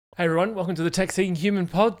Hey everyone, welcome to the Tech Seeking Human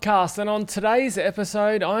podcast. And on today's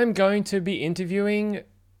episode, I'm going to be interviewing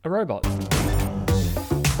a robot.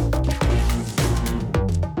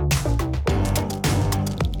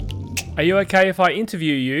 Are you okay if I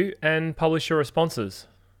interview you and publish your responses?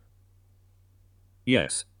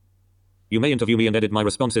 Yes. You may interview me and edit my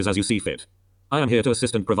responses as you see fit. I am here to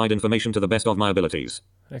assist and provide information to the best of my abilities.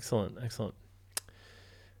 Excellent.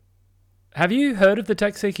 Have you heard of the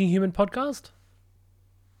Tech Seeking Human podcast?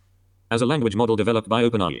 As a language model developed by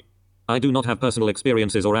OpenAI, I do not have personal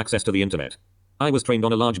experiences or access to the internet. I was trained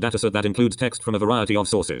on a large dataset that includes text from a variety of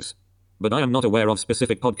sources. But I am not aware of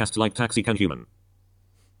specific podcasts like Taxi Can Human.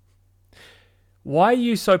 Why are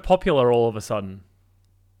you so popular all of a sudden?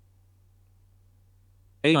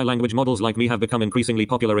 AI language models like me have become increasingly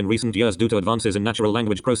popular in recent years due to advances in natural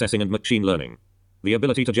language processing and machine learning. The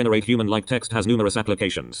ability to generate human-like text has numerous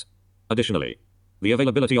applications. Additionally, the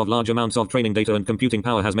availability of large amounts of training data and computing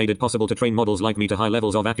power has made it possible to train models like me to high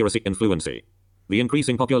levels of accuracy and fluency. The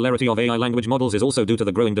increasing popularity of AI language models is also due to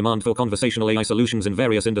the growing demand for conversational AI solutions in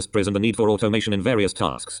various industries and the need for automation in various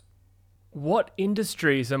tasks. What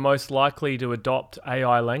industries are most likely to adopt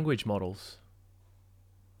AI language models?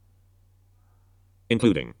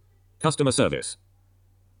 Including customer service.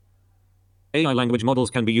 AI language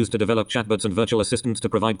models can be used to develop chatbots and virtual assistants to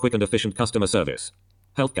provide quick and efficient customer service.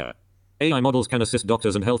 Healthcare. AI models can assist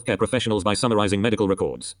doctors and healthcare professionals by summarizing medical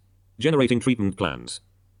records, generating treatment plans,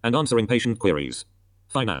 and answering patient queries.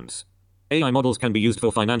 Finance. AI models can be used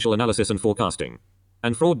for financial analysis and forecasting,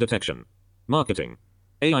 and fraud detection. Marketing.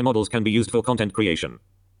 AI models can be used for content creation,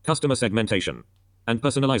 customer segmentation, and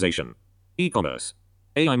personalization. E-commerce.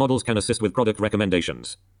 AI models can assist with product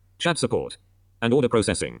recommendations, chat support, and order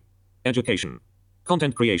processing. Education.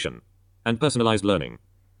 Content creation, and personalized learning.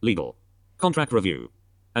 Legal. Contract review,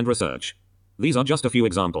 and research. These are just a few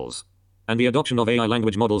examples. And the adoption of AI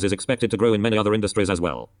language models is expected to grow in many other industries as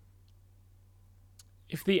well.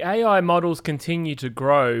 If the AI models continue to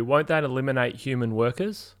grow, won't that eliminate human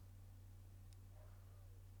workers?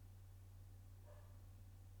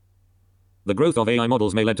 The growth of AI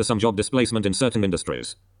models may lead to some job displacement in certain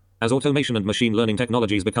industries, as automation and machine learning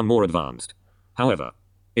technologies become more advanced. However,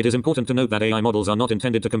 it is important to note that AI models are not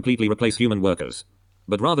intended to completely replace human workers,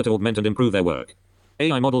 but rather to augment and improve their work.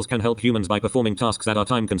 AI models can help humans by performing tasks that are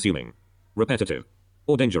time-consuming, repetitive,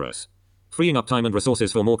 or dangerous, freeing up time and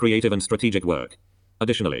resources for more creative and strategic work.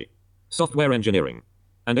 Additionally, software engineering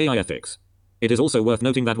and AI ethics. It is also worth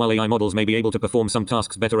noting that while AI models may be able to perform some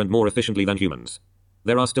tasks better and more efficiently than humans,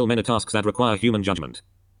 there are still many tasks that require human judgment,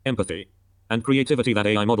 empathy, and creativity that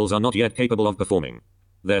AI models are not yet capable of performing.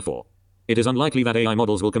 Therefore, it is unlikely that AI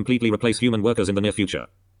models will completely replace human workers in the near future.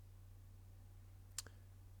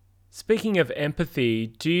 Speaking of empathy,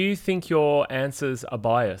 do you think your answers are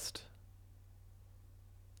biased?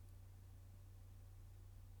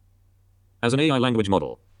 As an AI language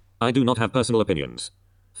model, I do not have personal opinions,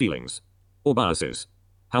 feelings, or biases.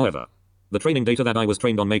 However, the training data that I was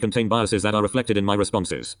trained on may contain biases that are reflected in my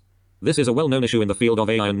responses. This is a well-known issue in the field of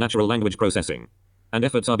AI and natural language processing, and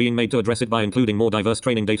efforts are being made to address it by including more diverse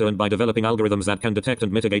training data and by developing algorithms that can detect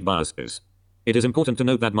and mitigate biases. It is important to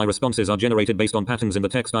note that my responses are generated based on patterns in the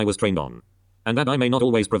text I was trained on, and that I may not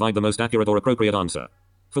always provide the most accurate or appropriate answer.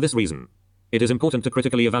 For this reason, it is important to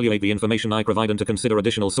critically evaluate the information I provide and to consider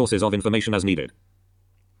additional sources of information as needed.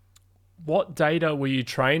 What data were you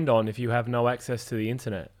trained on if you have no access to the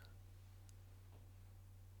internet?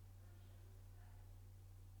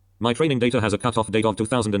 My training data has a cutoff date of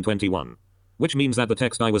 2021, which means that the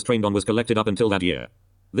text I was trained on was collected up until that year.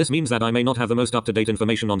 This means that I may not have the most up-to-date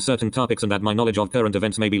information on certain topics and that my knowledge of current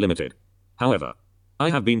events may be limited. However, I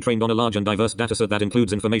have been trained on a large and diverse dataset that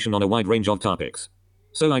includes information on a wide range of topics,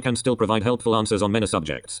 so I can still provide helpful answers on many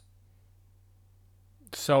subjects.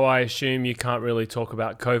 So I assume you can't really talk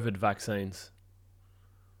about COVID vaccines.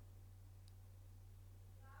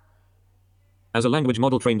 As a language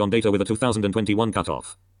model trained on data with a 2021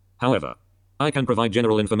 cutoff. However, I can provide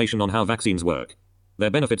general information on how vaccines work, their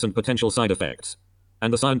benefits and potential side effects,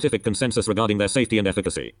 and the scientific consensus regarding their safety and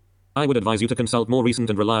efficacy. I would advise you to consult more recent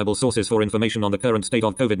and reliable sources for information on the current state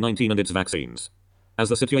of COVID-19 and its vaccines, as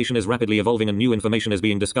the situation is rapidly evolving and new information is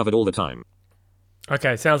being discovered all the time.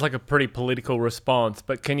 Okay, sounds like a pretty political response,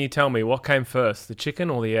 but can you tell me what came first, the chicken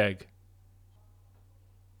or the egg?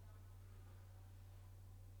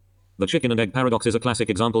 The chicken and egg paradox is a classic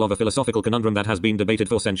example of a philosophical conundrum that has been debated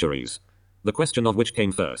for centuries. The question of which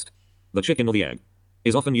came first, the chicken or the egg,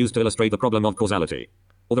 is often used to illustrate the problem of causality,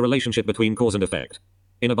 or the relationship between cause and effect.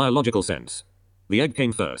 In a biological sense, the egg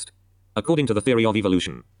came first. According to the theory of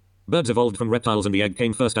evolution, birds evolved from reptiles and the egg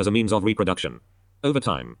came first as a means of reproduction. Over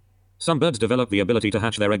time, Some birds develop the ability to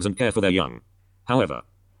hatch their eggs and care for their young. However,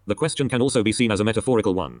 the question can also be seen as a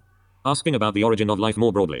metaphorical one, asking about the origin of life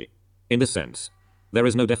more broadly. In this sense, there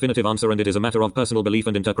is no definitive answer and it is a matter of personal belief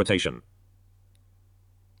and interpretation.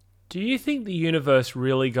 Do you think the universe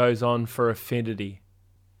really goes on for infinity?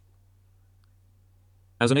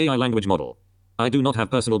 As an AI language model, I do not have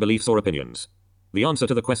personal beliefs or opinions. The answer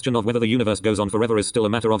to the question of whether the universe goes on forever is still a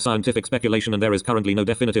matter of scientific speculation and there is currently no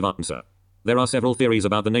definitive answer. There are several theories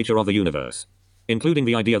about the nature of the universe, including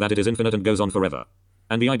the idea that it is infinite and goes on forever,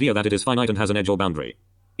 and the idea that it is finite and has an edge or boundary.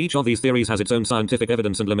 Each of these theories has its own scientific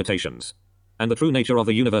evidence and limitations, and the true nature of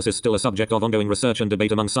the universe is still a subject of ongoing research and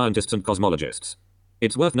debate among scientists and cosmologists.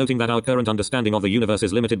 It's worth noting that our current understanding of the universe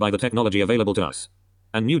is limited by the technology available to us,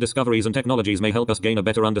 and new discoveries and technologies may help us gain a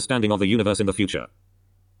better understanding of the universe in the future.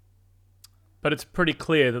 But it's pretty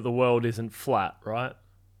clear that the world isn't flat, right?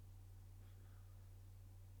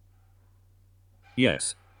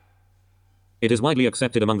 Yes. It is widely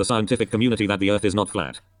accepted among the scientific community that the Earth is not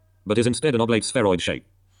flat, but is instead an oblate spheroid shape,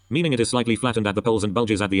 meaning it is slightly flattened at the poles and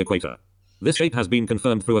bulges at the equator. This shape has been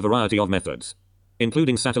confirmed through a variety of methods,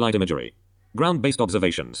 including satellite imagery, ground-based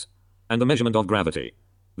observations, and the measurement of gravity.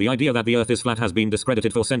 The idea that the Earth is flat has been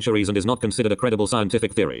discredited for centuries and is not considered a credible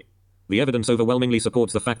scientific theory. The evidence overwhelmingly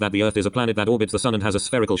supports the fact that the Earth is a planet that orbits the Sun and has a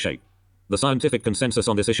spherical shape. The scientific consensus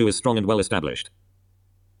on this issue is strong and well established.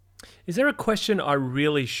 Is there a question I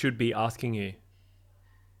really should be asking you?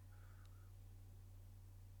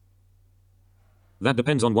 That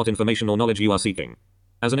depends on what information or knowledge you are seeking.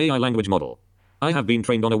 As an AI language model, I have been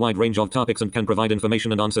trained on a wide range of topics and can provide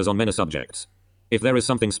information and answers on many subjects. If there is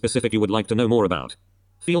something specific you would like to know more about,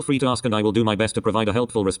 feel free to ask and I will do my best to provide a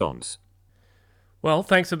helpful response. Well,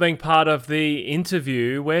 thanks for being part of the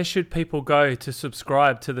interview. Where should people go to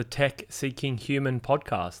subscribe to the Tech Seeking Human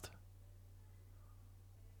podcast?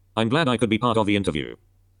 I'm glad I could be part of the interview.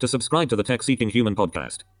 To subscribe to the Tech Seeking Human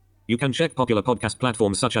podcast, you can check popular podcast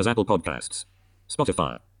platforms such as Apple Podcasts,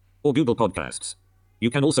 Spotify, or Google Podcasts.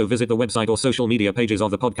 You can also visit the website or social media pages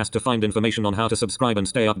of the podcast to find information on how to subscribe and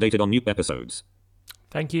stay updated on new episodes.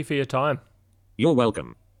 Thank you for your time. You're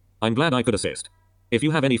welcome. I'm glad I could assist. If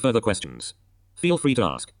you have any further questions, feel free to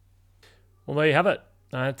ask. Well, there you have it.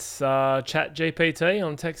 That's ChatGPT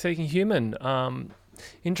on Tech Seeking Human.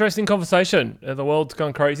 Interesting conversation. The world's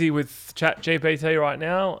gone crazy with ChatGPT right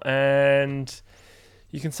now, and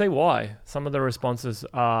you can see why. Some of the responses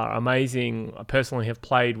are amazing. I personally have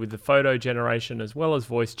played with the photo generation as well as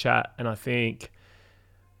voice chat, and I think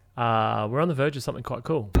we're on the verge of something quite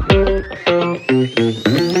cool.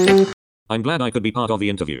 I'm glad I could be part of the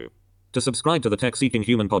interview. To subscribe to the Tech Seeking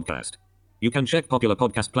Human podcast, you can check popular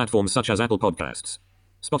podcast platforms such as Apple Podcasts,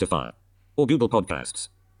 Spotify, or Google Podcasts.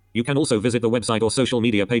 You can also visit the website or social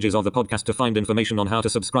media pages of the podcast to find information on how to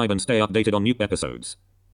subscribe and stay updated on new episodes.